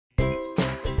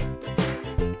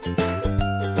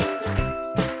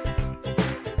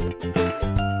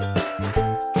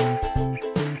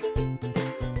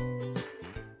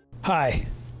Hi.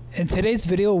 In today's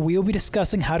video, we will be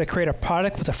discussing how to create a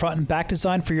product with a front and back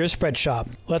design for your Spreadshop.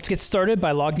 Let's get started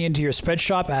by logging into your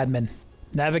Spreadshop admin.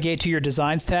 Navigate to your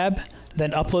Designs tab,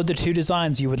 then upload the two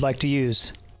designs you would like to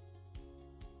use.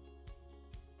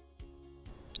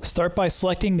 Start by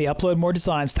selecting the Upload More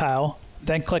Designs tile,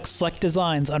 then click Select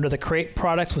Designs under the Create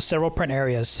Products with several print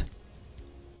areas.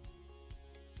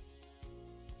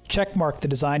 Checkmark the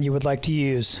design you would like to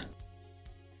use.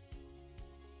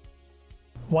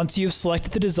 Once you've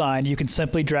selected the design, you can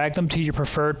simply drag them to your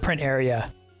preferred print area.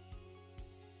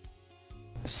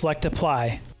 Select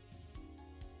Apply.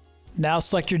 Now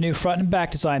select your new front and back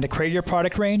design to create your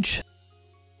product range,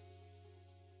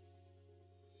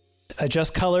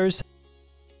 adjust colors,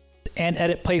 and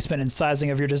edit placement and sizing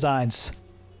of your designs.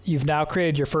 You've now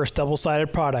created your first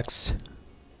double-sided products.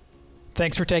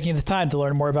 Thanks for taking the time to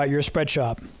learn more about your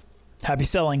Spreadshop. Happy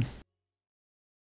selling!